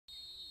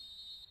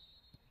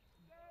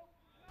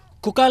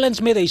Cook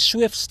Islands made a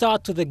swift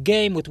start to the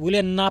game, with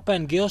William Napa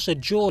and Geosa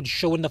George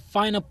showing the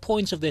finer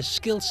points of their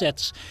skill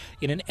sets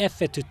in an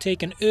effort to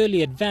take an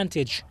early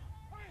advantage.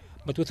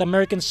 But with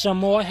American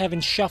Samoa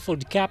having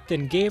shuffled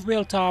captain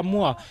Gabriel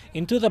Ta'amua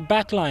into the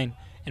backline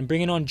and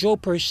bringing on Joe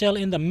Purcell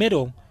in the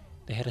middle,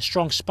 they had a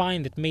strong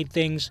spine that made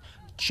things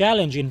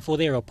challenging for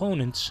their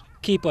opponents.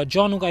 Keeper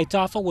John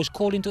Ugaitafa was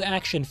called into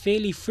action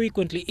fairly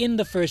frequently in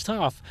the first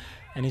half,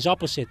 and his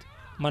opposite,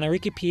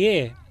 Manariki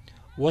Pierre,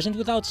 wasn't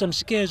without some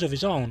scares of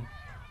his own.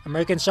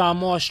 American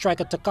Samoa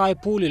striker Takai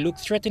Puli looked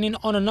threatening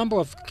on a number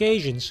of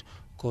occasions,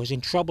 causing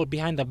trouble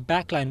behind the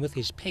backline with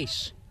his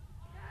pace.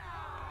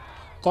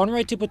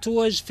 Conrad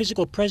Tipatua's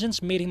physical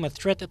presence made him a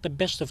threat at the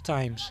best of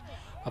times.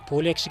 A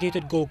poorly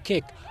executed goal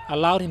kick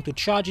allowed him to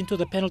charge into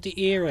the penalty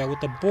area with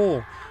the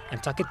ball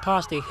and tuck it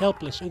past a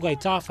helpless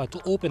Ugaitafa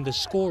to open the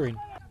scoring.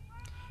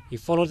 He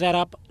followed that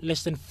up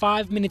less than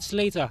 5 minutes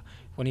later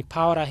when he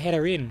powered a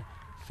header in,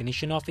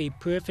 finishing off a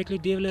perfectly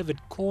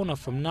delivered corner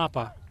from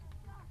Napa.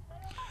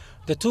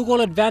 The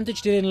two-goal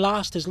advantage didn't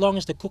last as long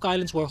as the Cook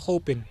Islands were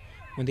hoping,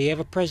 when the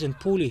ever-present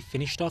Puli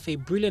finished off a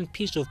brilliant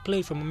piece of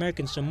play from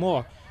American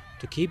Samoa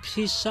to keep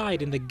his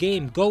side in the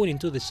game going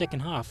into the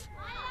second half.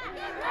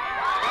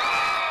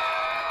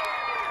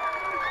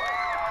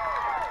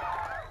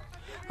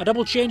 A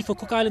double change for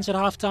Cook Islands at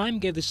halftime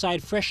gave the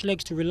side fresh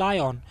legs to rely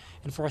on,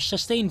 and for a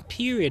sustained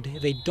period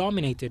they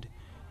dominated,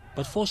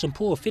 but for some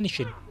poor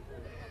finishing.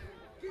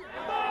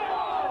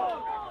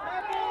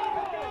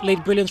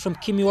 Late brilliance from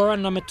Kimiwara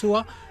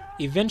Namatua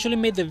eventually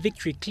made the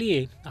victory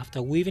clear after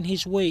weaving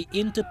his way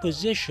into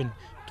position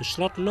to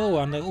slot low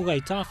under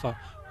Ugaitafa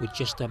with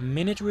just a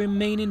minute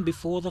remaining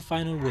before the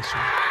final whistle.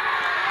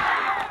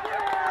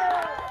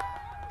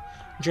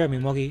 Jeremy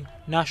Mogi,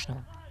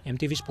 National,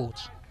 EMTV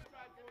Sports.